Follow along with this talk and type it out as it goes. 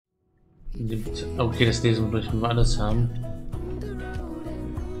Okay, das lesen wir alles haben.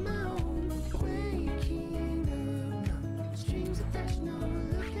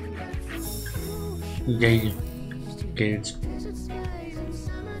 Yay. Geld.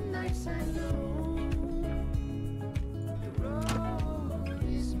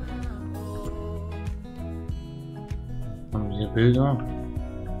 Haben wir hier Bilder?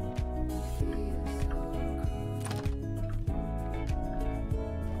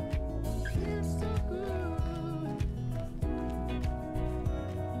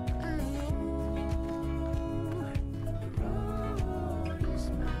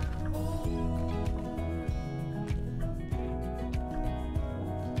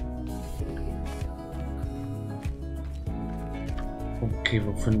 Okay,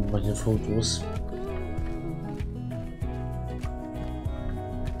 wo finden wir hier Fotos?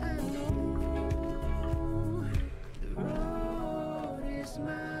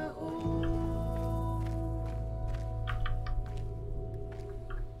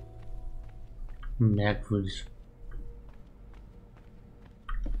 Merkwürdig.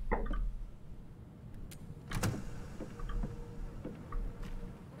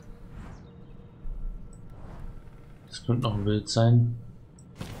 Das könnte noch ein Bild sein.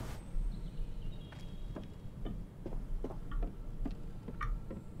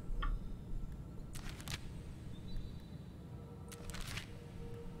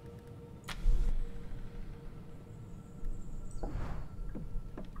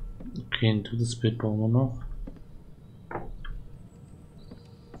 Okay, ein drittes Bild brauchen wir noch.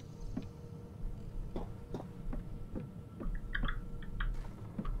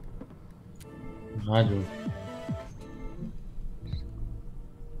 Radio.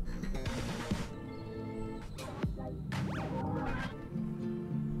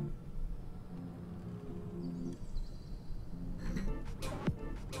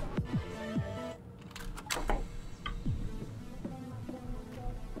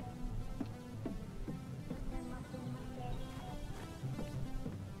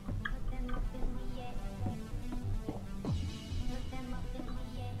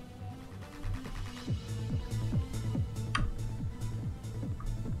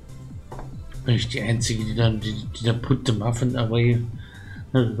 Bin ich die Einzige, die da put the muffin away.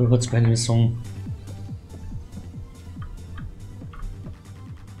 Hört's bei dem Song.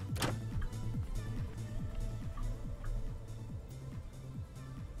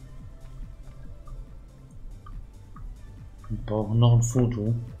 Wir brauchen noch ein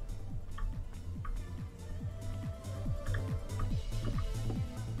Foto.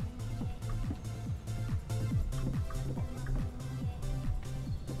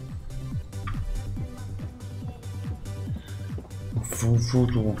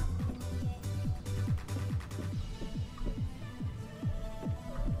 Foto.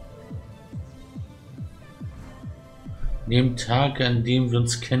 Dem Tag, an dem wir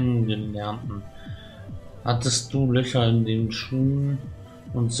uns kennenlernten, hattest du Löcher in den Schuhen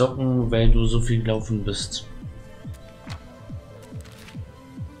und Socken, weil du so viel gelaufen bist.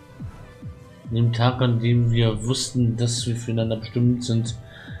 Dem Tag, an dem wir wussten, dass wir füreinander bestimmt sind,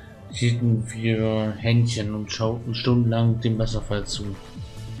 hielten wir Händchen und schauten stundenlang dem Wasserfall zu.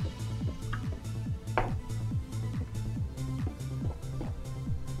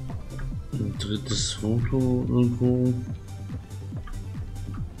 Ein drittes Foto irgendwo.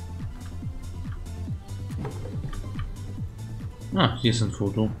 Ah, hier ist ein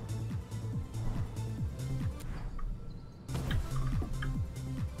Foto.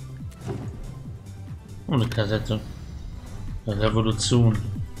 Und eine Kassette. Revolution.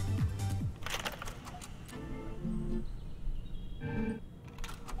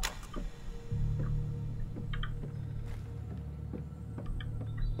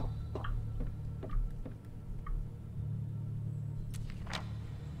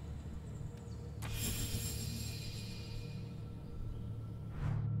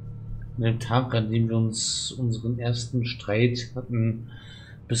 An dem Tag, an dem wir unseren ersten Streit hatten,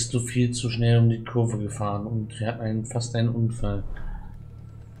 bist du viel zu schnell um die Kurve gefahren und wir hatten fast einen Unfall.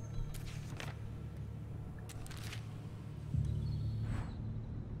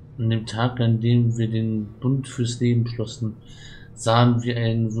 An dem Tag, an dem wir den Bund fürs Leben schlossen, sahen wir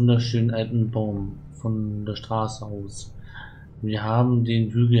einen wunderschönen alten Baum von der Straße aus. Wir haben den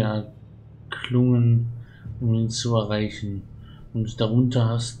Hügel erklungen, um ihn zu erreichen. Und darunter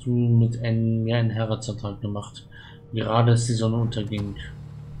hast du mir einen Heiratsantrag gemacht, gerade als die Sonne unterging.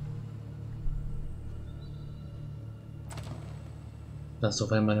 Da ist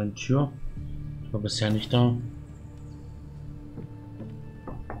auf einmal eine Tür. Ich war bisher nicht da.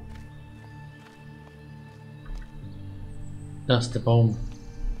 Da ist der Baum.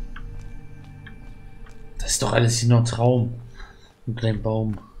 ist doch alles hier nur Traum. Ein kleiner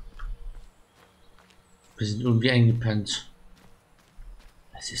Baum. Wir sind irgendwie eingepennt.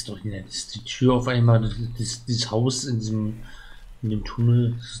 Es ist doch hier, das ist die Tür auf einmal, dieses Haus in dem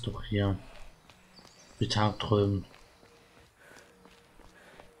Tunnel, das ist doch hier. Wir Tagträumen.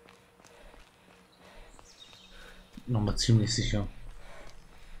 Nochmal ziemlich sicher.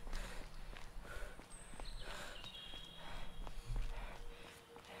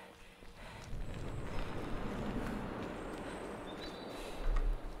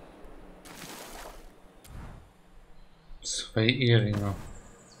 Zwei Eheringe.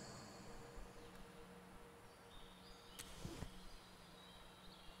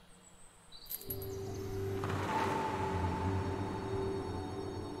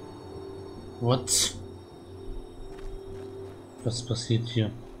 What? Was passiert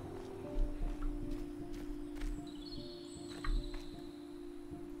hier?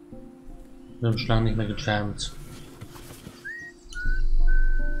 Wir haben Schlangen nicht mehr gecharmt.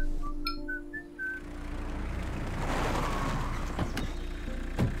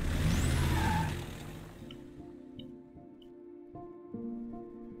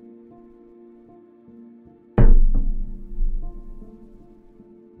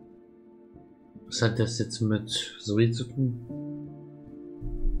 Was hat das jetzt mit Zoe zu tun?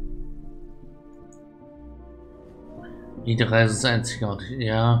 Jede Reise ist einzigartig.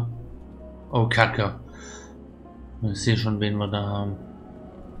 Ja. Oh, Kacke. Ich sehe schon, wen wir da haben.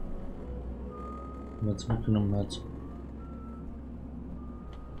 Wer es mitgenommen hat.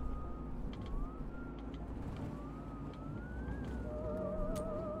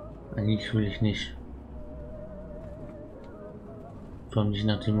 Eigentlich will ich nicht. Vor allem nicht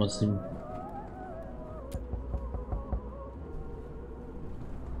nachdem, was dem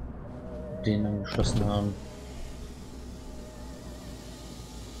den angeschlossen haben.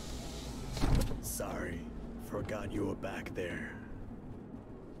 Sorry, forgot you were back there.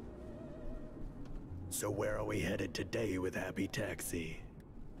 So where are we headed today with Happy Taxi?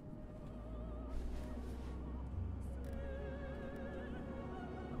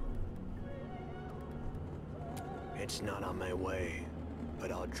 It's not on my way,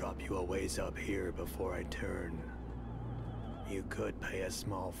 but I'll drop you a ways up here before I turn. You could pay a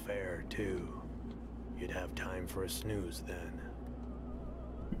small fare, too. You'd have time for a snooze then.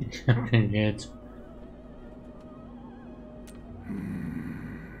 Ich hab kein Geld.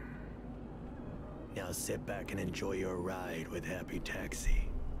 Now sit back and enjoy your ride with Happy Taxi.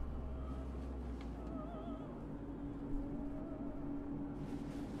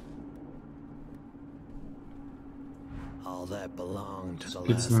 All that belonged to the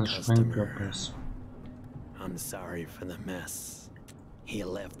Gibt's last einen customer. Schrankkörper? I'm sorry for the mess. He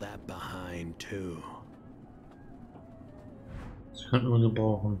left that behind too. Das könnten wir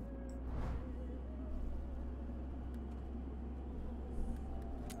gebrauchen.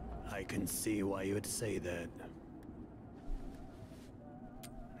 I can see why you would say that.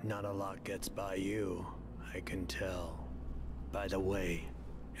 Not a lot gets by you, I can tell. By the way,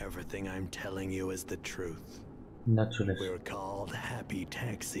 everything I'm telling you is the truth. Natürlich. We're called Happy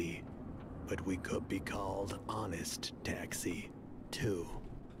Taxi, but we could be called Honest Taxi, too.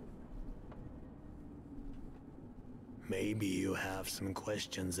 Maybe you have some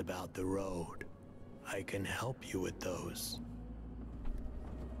questions about the road. I can help you with those.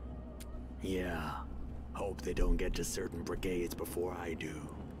 Yeah, hope they don't get to certain brigades before I do.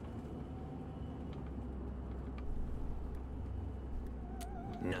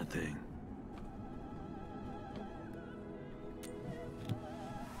 Nothing.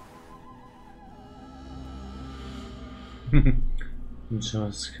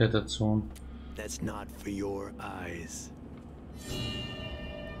 Sicherheitskette. That's not for your eyes.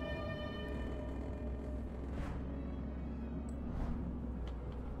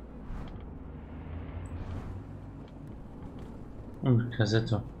 Und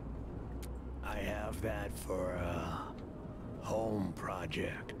Kassette. I have that for a home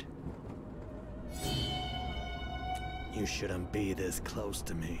project. You shouldn't be this close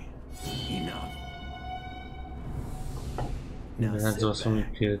to me. Enough. Now Der hat sowas sit von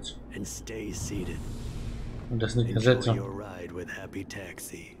back gekillt. and stay seated. Und das ist eine Enjoy Kassette. your ride with Happy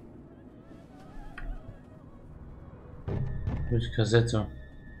Taxi. Durch Kassette.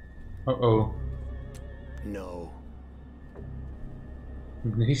 Oh oh. No.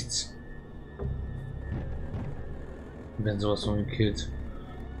 Nichts. Wir werden sowas von gekillt.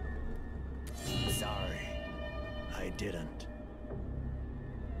 Sorry. I didn't.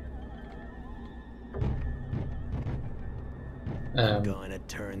 I'm going to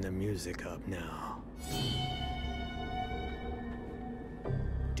turn the music up now.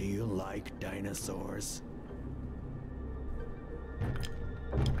 Do you like dinosaurs?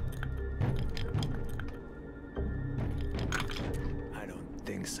 I don't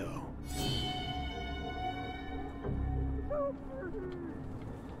think so.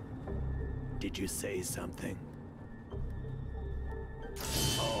 Did you say something?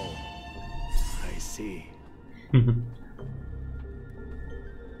 Oh, I see. We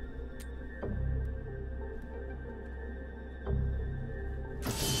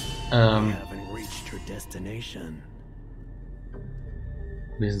haven't reached your destination.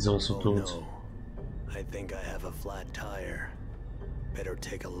 Wir sind so Oh tot. no, I think I have a flat tire. Better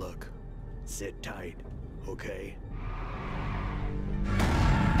take a look. Sit tight, okay?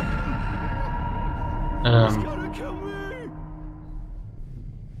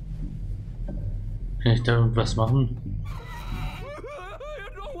 Kann ich da irgendwas machen?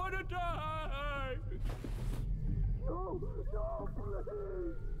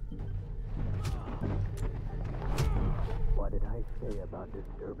 What did I say about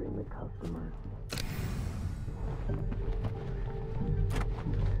disturbing the customers?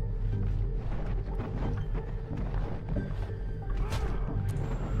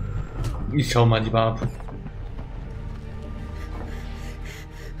 Ich schau mal lieber ab.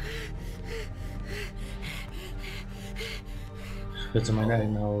 Ich bitte meine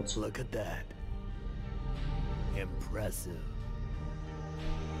eigene Haut. Look at that. Impressive.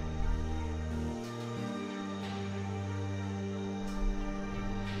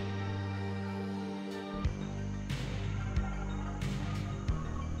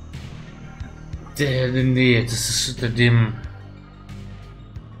 Nee, das ist dem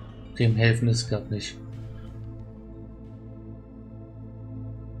helfen ist gerade nicht.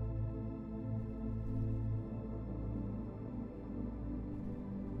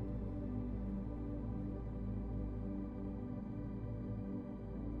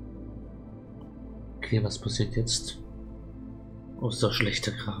 Okay, was passiert jetzt? Außer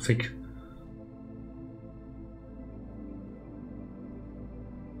schlechte Grafik.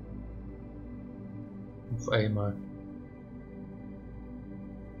 Auf einmal.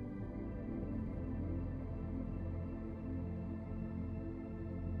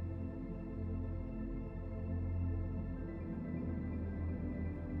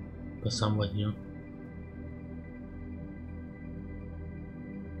 Was haben wir hier?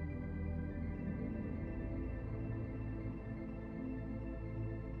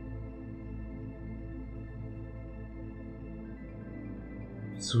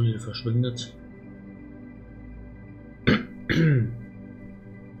 Zoe verschwindet.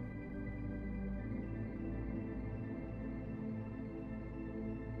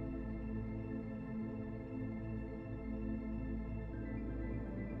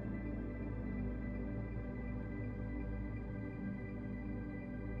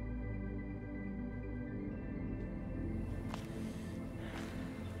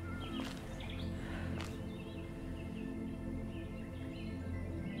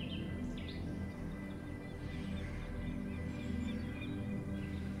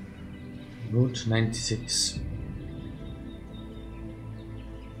 Route 96.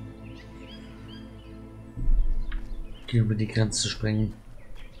 Gehen über die Grenze sprengen.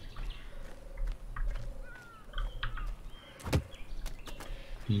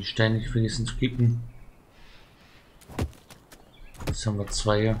 Die Steine nicht vergessen zu kicken. Jetzt haben wir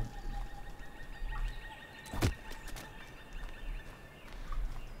zwei.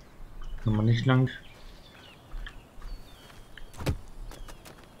 Kann man nicht lang.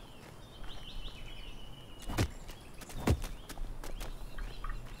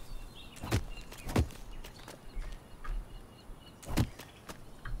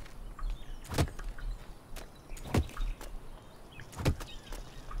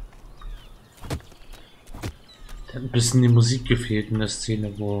 Ein bisschen die Musik gefehlt in der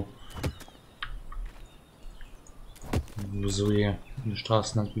Szene, wo Zoe in die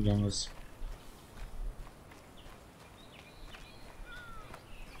Straßen lang gegangen ist.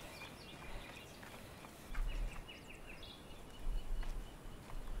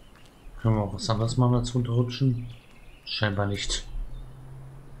 Können wir auch was anderes machen als runterrutschen? Scheinbar nicht.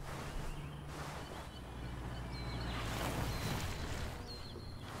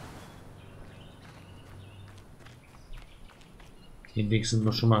 Den Weg sind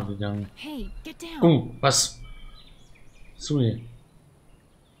wir schon mal gegangen. Hey, get down. Oh, was? Zoe.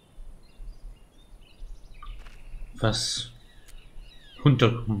 Was?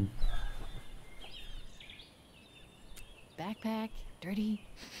 Runterkommen. Backpack, dirty,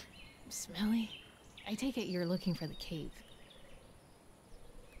 smelly. I take it you're looking for the cave.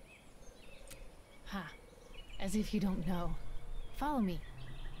 Ha, as if you don't know. Follow me.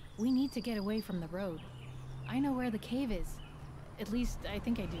 We need to get away from the road. I know where the cave is. At least I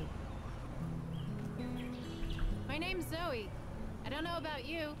think I do. My name's Zoe. I don't know about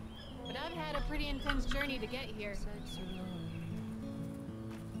you, but I've had a pretty intense journey to get here.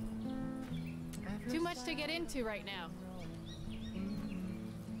 Too much to get into right now.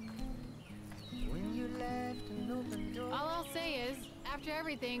 All I'll say is, after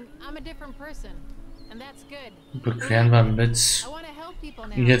everything, I'm a different person. And that's good. Überqueren wir mit I want to help people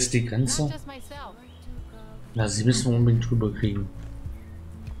now. jetzt die Grenze? Not just myself. Na, sie müssen wir unbedingt drüber kriegen.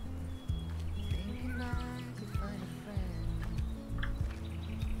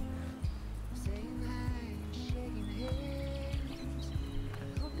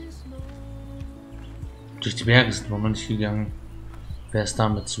 Durch die Berge sind wir noch nicht gegangen. Wer ist da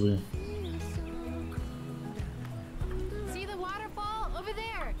mit Zoe? See the waterfall over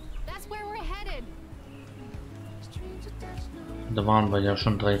there? That's where we're headed. Da waren wir ja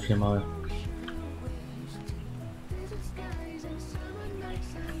schon 3-4 Mal.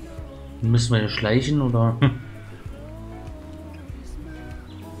 Müssen wir hier schleichen oder?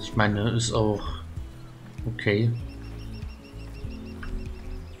 Ich meine, ist auch okay.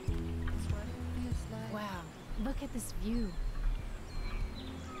 Wow, look at this view.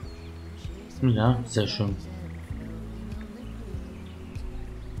 Ja, sehr schön.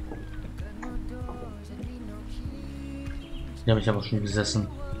 Hier habe ich aber schon gesessen.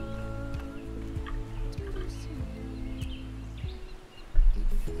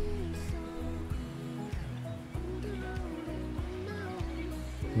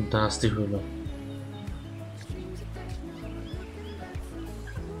 Und da ist die Höhle.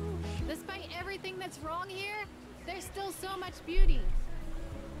 Despite everything that's wrong here, there's still so much beauty.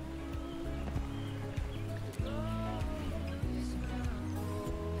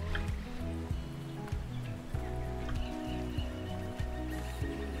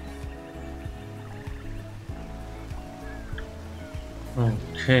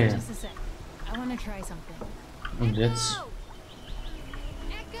 Okay. Just a sec. I want to try something. Und jetzt? Echo!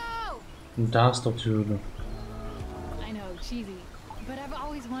 Echo! Und da ist doch die Höhle. I know, cheesy, but I've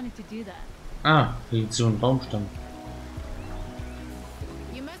always wanted to do that. Ah, hier liegt so ein Baumstamm.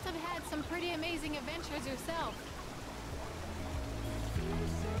 You must have had some pretty amazing adventures yourself.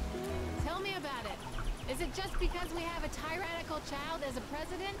 Tell me about it. Is it just because we have a tyrannical child as a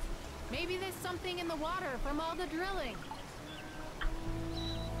president? Maybe there's something in the water from all the drilling.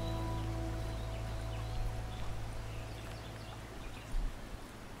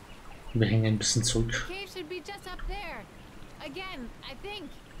 Wir hängen ein bisschen zurück. The cave should be just up there. Again, I think.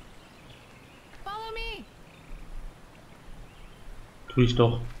 Follow me. Tu ich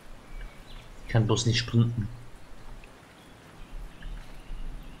doch. Ich kann bloß nicht sprinten.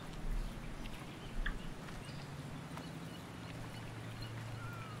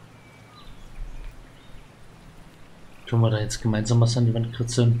 Tun wir da jetzt gemeinsam was an die Wand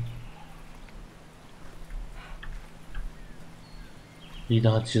kritzeln?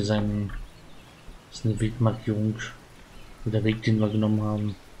 Jeder hat hier seinen, das ist eine Wegmarkierung, der Weg, den wir genommen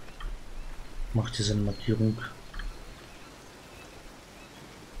haben, macht hier seine Markierung.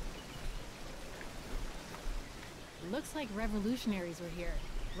 Looks like revolutionaries were here.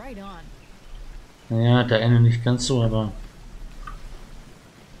 Right on. Ja, der eine nicht ganz so, aber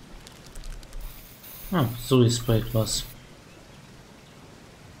so ist vielleicht was.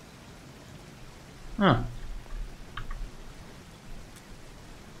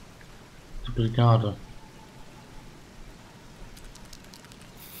 Die Brigade.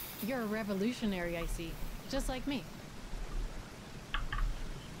 You're a revolutionary, I see. Just like me.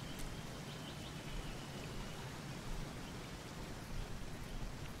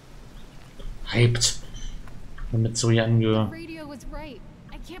 Hyped. Mit Zoe The angehört. radio was right.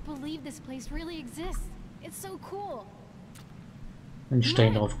 I can't believe this place really exists. It's so cool. Ein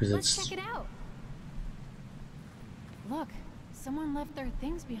Stein Come on, draufgesetzt. let's check it out. Look, someone left their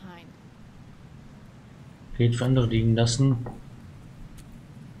things behind. Geld für andere liegen lassen.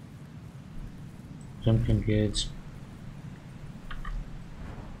 Wir haben kein Geld.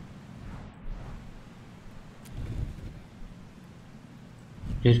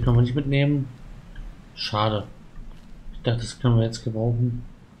 Geld können wir nicht mitnehmen. Schade. Ich dachte, das können wir jetzt gebrauchen.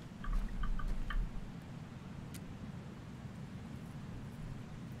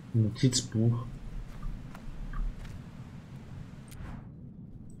 Ein Notizbuch.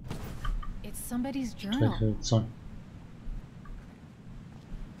 It's somebody's journal. Streichhölzer.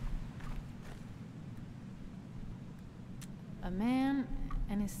 A man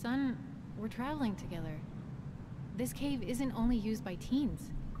and his son were traveling together. This cave isn't only used by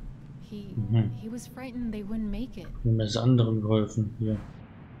teens. He was frightened they wouldn't make it. Wir haben es anderen geholfen hier.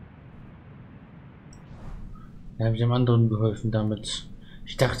 Ja, wir haben anderen geholfen damit.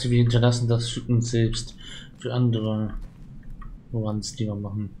 Ich dachte, wir hinterlassen das für uns selbst, für andere. Woran es die wir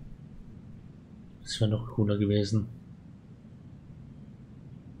machen. Das wäre noch cooler gewesen.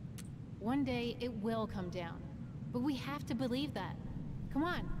 One day it will come down. But we have to believe that. Come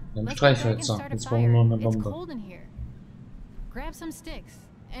on. Dann Let's go back and Streichhölzer. start a Jetzt brauchen wir fire. noch eine It's Bombe. cold in here. Grab some sticks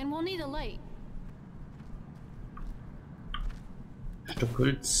and we'll need a light. Stück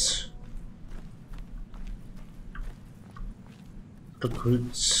Holz. Stück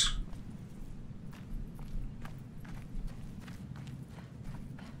Holz.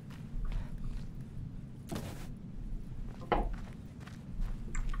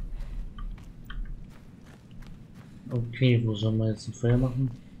 Okay, wo sollen wir jetzt ein Feuer machen?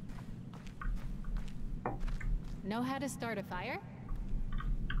 Know how to start a fire?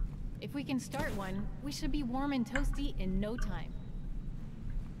 If we can start one, we should be warm and toasty in no time.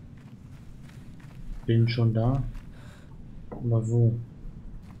 Bin schon da. Aber wo?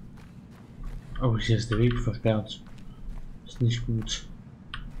 Oh, hier ist der Weg versperrt. Ist nicht gut.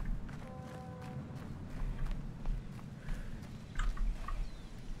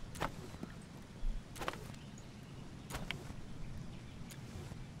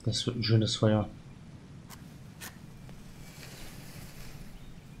 Das wird ein schönes Feuer.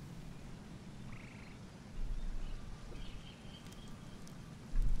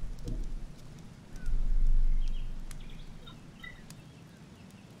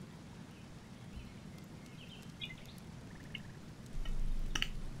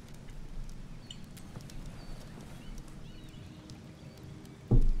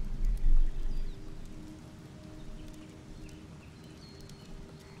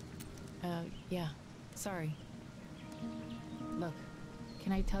 Yeah, sorry. Look,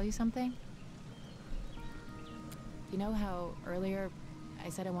 can I tell you something? You know how earlier I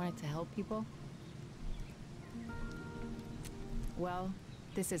said I wanted to help people? Well,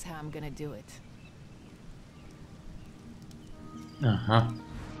 this is how I'm gonna do it. Aha.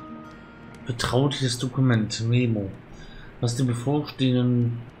 Vertrauliches Dokument, Memo. Was die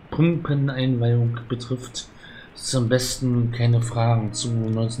bevorstehenden Pumpeneinweihung betrifft, ist am besten keine Fragen zu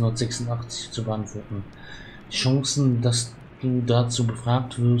 1986 zu beantworten. Die Chancen, dass du dazu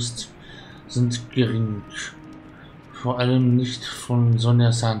befragt wirst, sind gering. Vor allem nicht von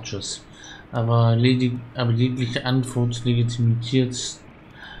Sonja Sanchez. Aber jegliche Antwort legitimiert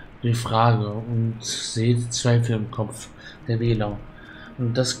die Frage und sät Zweifel im Kopf der Wähler.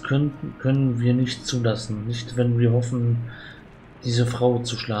 Und das können wir nicht zulassen, nicht wenn wir hoffen, diese Frau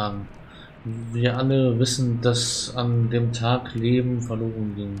zu schlagen. Wir alle wissen, dass an dem Tag Leben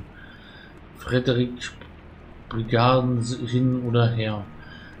verloren ging. Frederik, Brigaden hin oder her.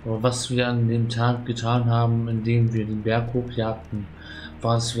 Aber was wir an dem Tag getan haben, indem wir den Berg hochjagten,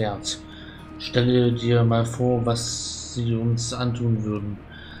 war es wert. Stelle dir mal vor, was sie uns antun würden,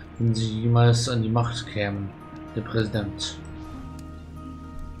 wenn sie jemals an die Macht kämen, der Präsident.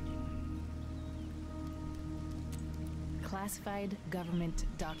 Classified government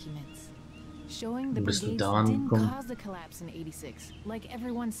documents showing the Bist du brigades daran didn't gekommen? cause the collapse in '86, like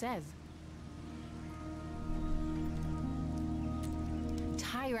everyone says.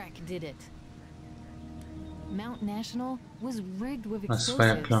 Tyrak did it. Mount National was rigged with Das war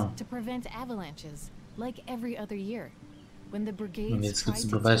ja explosives klar. to prevent avalanches, like every other year. When the Und brigades jetzt tried gibt's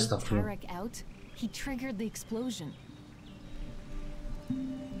einen to Beweis take dafür. Tyrak out, he triggered the explosion.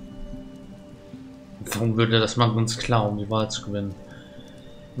 Warum würde er das machen? Ganz klar, um die Wahl zu gewinnen.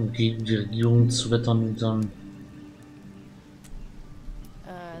 Und gegen die Regierung zu wettern und dann...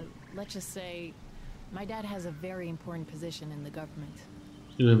 Let's just say, my dad has a very important position in the government.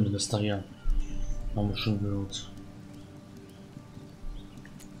 Ölminister, ja. Haben wir schon gehört.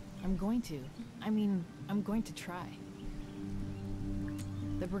 I'm going to. I'm going to try.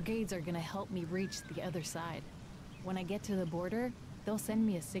 The brigades are gonna help me reach the other side. When I get to the border, they'll send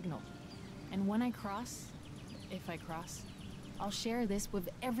me a signal. And when I cross, if I cross, I'll share this with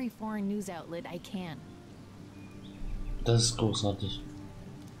every foreign news outlet I can. Das ist großartig.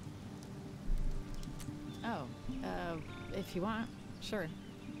 Oh, if you want, sure.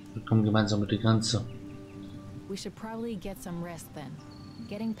 Wir kommen gemeinsam mit der Grenze. We should probably get some rest then.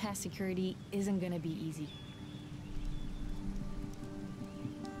 Getting past security isn't gonna be easy.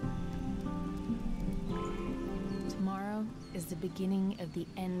 Tomorrow is the beginning of the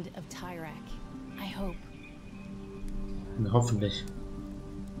end of Tyrak. I hope. Hoffentlich.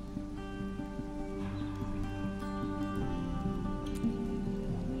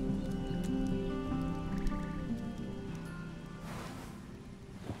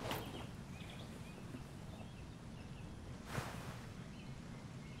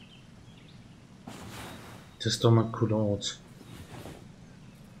 Das ist doch mal ein cooler Ort.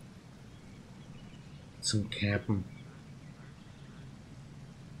 Zum Campen.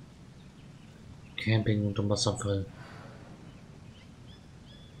 Camping unter Wasserfall.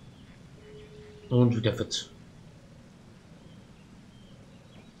 Und wieder fit.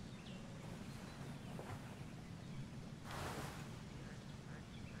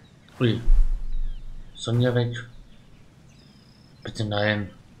 Ui. Sonja weg. Bitte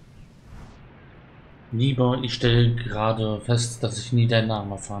nein. Lieber, ich stelle gerade fest, dass ich nie deinen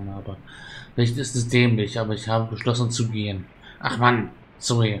Namen erfahren habe. Vielleicht ist es dämlich, aber ich habe beschlossen zu gehen. Ach Mann,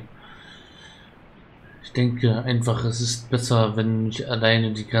 Zoe. Ich denke einfach, es ist besser, wenn ich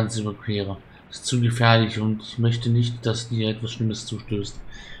alleine die Grenze überquere. Es ist zu gefährlich und ich möchte nicht, dass dir etwas Schlimmes zustößt.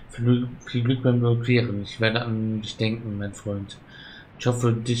 Viel Glück beim Überqueren. Ich werde an dich denken, mein Freund. Ich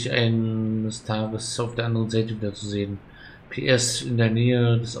hoffe, dich eines Tages auf der anderen Seite wiederzusehen. PS, in der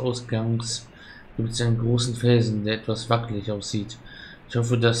Nähe des Ausgangs gibt es einen großen Felsen, der etwas wackelig aussieht. Ich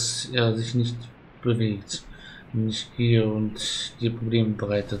hoffe, dass er sich nicht bewegt, wenn ich gehe und dir Probleme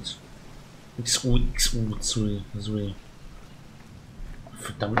bereitet. Zoe.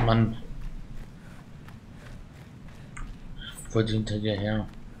 Verdammt, Mann. Ich wollte hinter dir her.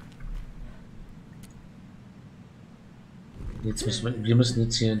 Jetzt müssen wir müssen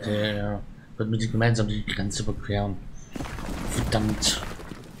jetzt hier hinterher. Wir müssen gemeinsam die Grenze überqueren. Verdammt.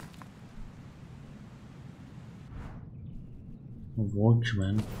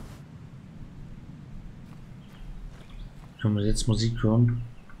 Walkman. Können wir jetzt Musik hören?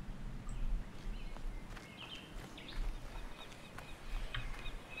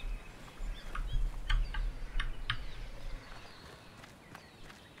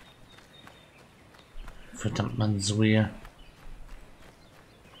 Verdammt, Mann, Zoe.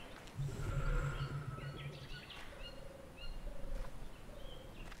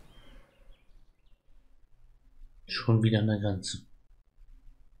 Schon wieder an der Grenze.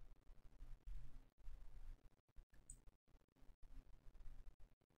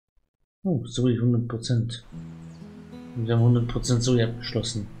 Oh, Zoe 100%. Wir haben 100% Zoe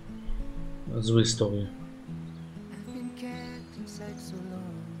abgeschlossen. Zoe Story.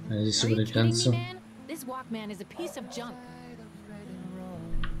 Ja, siehst du über die Grenze. This Walkman is a piece of junk.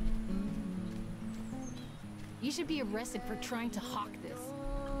 You should be arrested for trying to hawk this.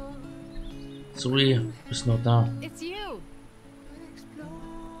 Zoe, bist noch da? It's you.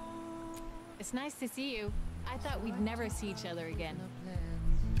 It's nice to see you. I thought we'd never see each other again.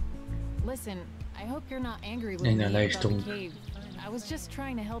 Listen, I hope you're not angry with me about the cave. I was just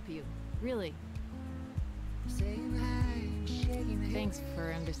trying to help you, really. Thanks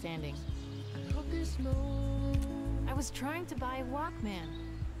for understanding. I was trying to buy a Walkman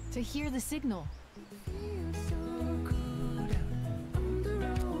to hear the signal.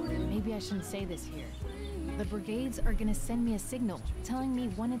 Maybe I shouldn't say this here. The brigades are gonna send me a signal telling me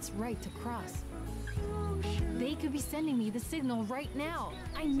when it's right to cross. They could be sending me the signal right now.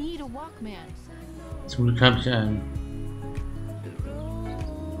 I need a Walkman. Zum Glück habe ich einen.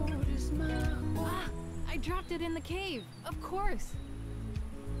 Ah, I dropped it in the cave. Of course.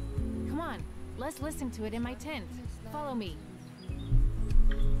 Come on, let's listen to it in my tent. Follow me.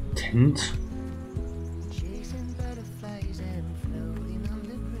 Tent?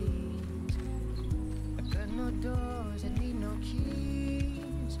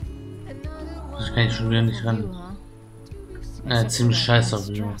 Das kann ich schon wieder nicht ran. Ziemlich scheiße auf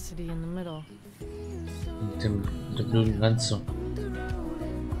jeden Fall. Mit der blöden Grenze.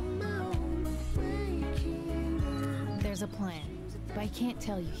 There's a plan, but I can't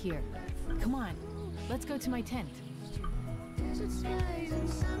tell you here. Come on, let's go to my tent.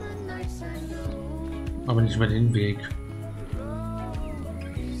 Aber nicht über den Weg.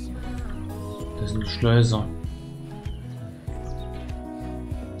 Das sind Schleuser.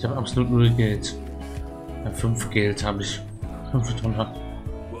 Ich habe absolut null Geld. Ja, 5 Geld habe ich. 500.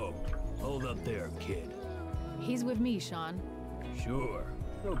 Whoa, hold up there, kid. He's with me, Sean. Sure,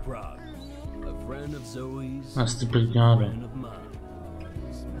 no problem. A friend of Zoe's, Das ist die Brigade. friend of mine.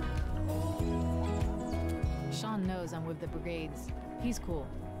 Sean knows I'm with the brigades. He's cool.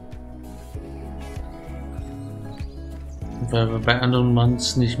 Weil wir bei anderen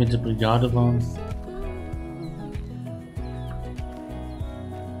Manns nicht mit der Brigade waren.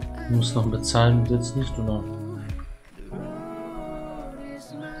 Muss noch bezahlen jetzt nicht, oder?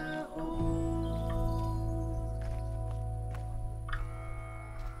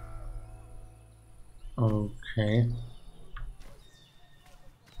 Okay.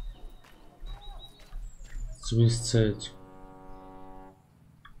 So wie es zählt.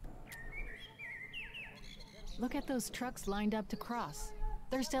 Look at those trucks lined up to cross.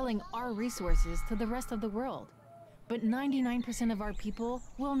 They're selling our resources to the rest of the world. But 99% of our people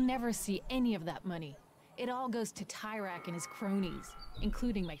will never see any of that money. It all goes to Tyrak and his cronies,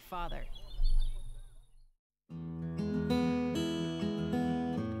 including my father.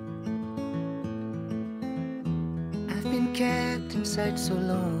 I've been kept inside so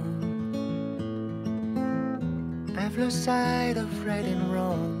long. I've lost sight of right and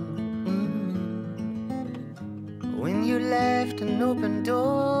wrong. When you left an open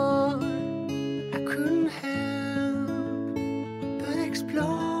door, I couldn't help but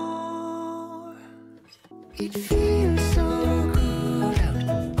explore. It feels so good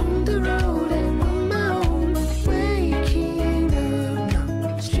out on the road and on my own. Waking up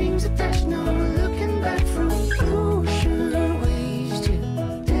now, strings attached, no looking back from ocean waves to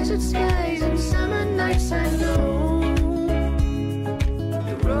desert skies.